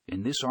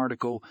In this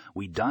article,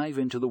 we dive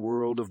into the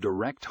world of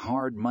direct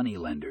hard money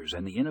lenders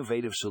and the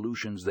innovative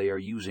solutions they are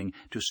using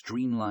to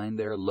streamline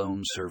their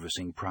loan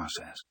servicing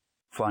process.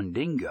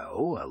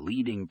 Fundingo, a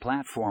leading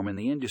platform in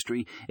the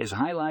industry, is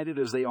highlighted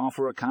as they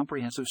offer a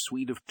comprehensive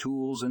suite of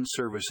tools and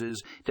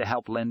services to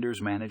help lenders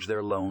manage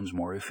their loans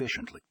more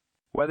efficiently.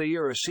 Whether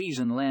you're a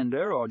seasoned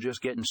lender or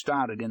just getting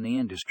started in the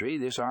industry,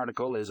 this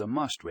article is a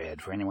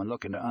must-read for anyone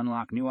looking to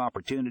unlock new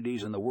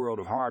opportunities in the world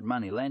of hard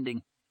money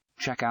lending.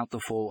 Check out the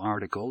full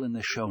article in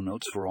the show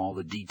notes for all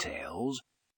the details.